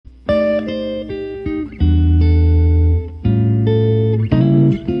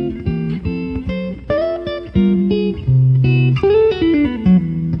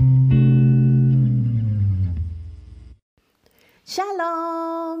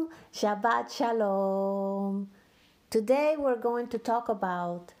Shabbat Shalom. Today we're going to talk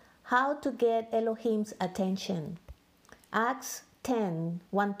about how to get Elohim's attention. Acts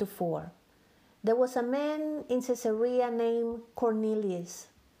 10:1-4. There was a man in Caesarea named Cornelius,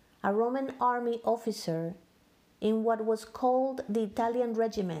 a Roman army officer in what was called the Italian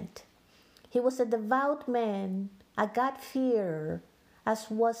regiment. He was a devout man, a God-fearer,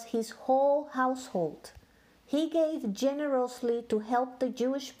 as was his whole household. He gave generously to help the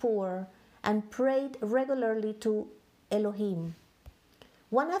Jewish poor and prayed regularly to Elohim.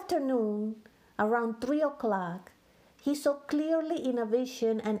 One afternoon, around 3 o'clock, he saw clearly in a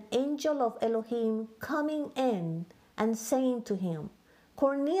vision an angel of Elohim coming in and saying to him,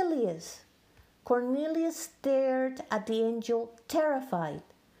 "Cornelius." Cornelius stared at the angel, terrified.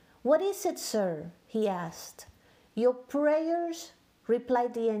 "What is it, sir?" he asked. "Your prayers,"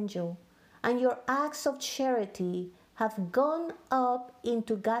 replied the angel, "and your acts of charity have gone up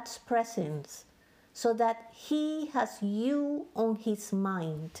into God's presence, so that He has you on His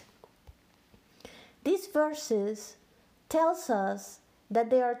mind." These verses tells us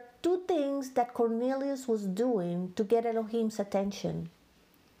that there are two things that Cornelius was doing to get Elohim's attention.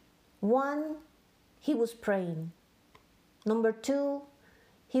 One, he was praying. Number two,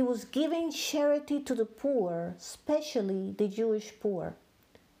 he was giving charity to the poor, especially the Jewish poor.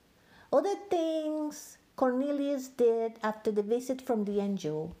 Other things Cornelius did after the visit from the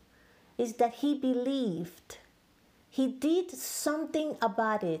angel is that he believed. He did something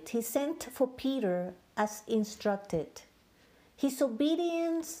about it. He sent for Peter as instructed. His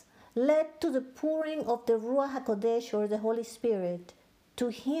obedience led to the pouring of the Ruach HaKodesh, or the Holy Spirit, to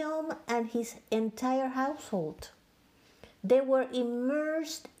him and his entire household. They were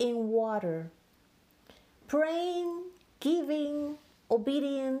immersed in water. Praying, giving,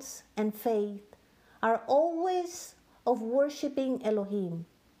 obedience, and faith are always of worshiping Elohim.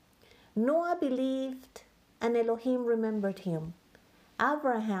 Noah believed and Elohim remembered him.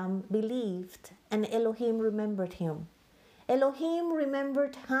 Abraham believed and Elohim remembered him. Elohim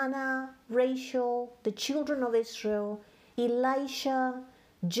remembered Hannah, Rachel, the children of Israel, Elisha,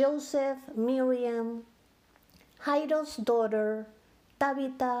 Joseph, Miriam, Hido's daughter,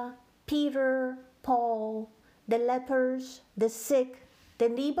 Tabitha, Peter, Paul, the lepers, the sick, the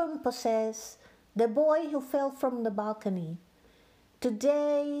demon-possessed, the boy who fell from the balcony.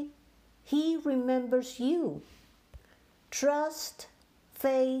 Today, He remembers you. Trust,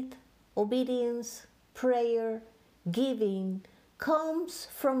 faith, obedience, prayer, giving comes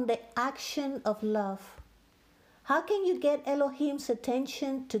from the action of love. How can you get Elohim's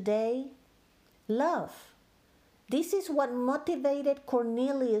attention today? Love. This is what motivated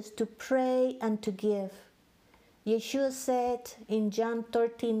Cornelius to pray and to give. Yeshua said in John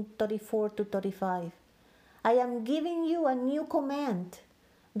 13:34-35, "I am giving you a new command,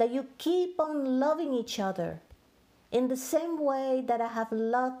 that you keep on loving each other. In the same way that I have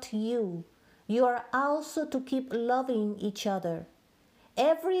loved you, you are also to keep loving each other.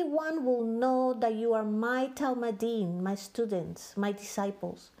 Everyone will know that you are my Talmudim, my students, my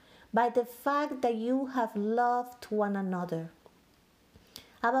disciples, by the fact that you have loved one another."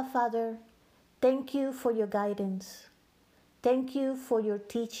 Abba Father, thank you for your guidance. Thank you for your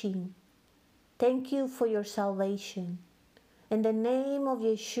teaching. Thank you for your salvation. In the name of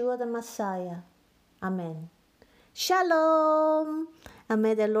Yeshua the Messiah, Amen. Shalom, and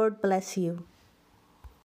may the Lord bless you.